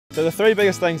So the three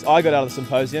biggest things I got out of the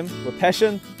symposium were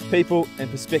passion, people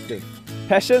and perspective.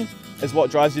 Passion is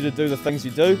what drives you to do the things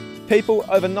you do. People,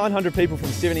 over 900 people from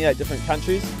 78 different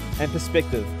countries. And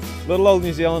perspective. Little old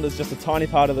New Zealand is just a tiny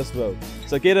part of this world.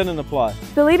 So get in and apply.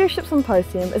 The Leadership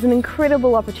Symposium is an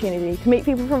incredible opportunity to meet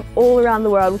people from all around the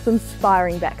world with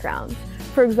inspiring backgrounds.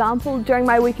 For example, during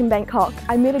my week in Bangkok,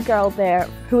 I met a girl there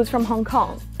who was from Hong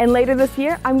Kong. And later this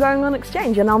year, I'm going on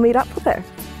exchange and I'll meet up with her.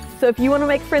 So if you want to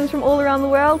make friends from all around the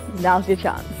world, now's your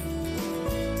chance.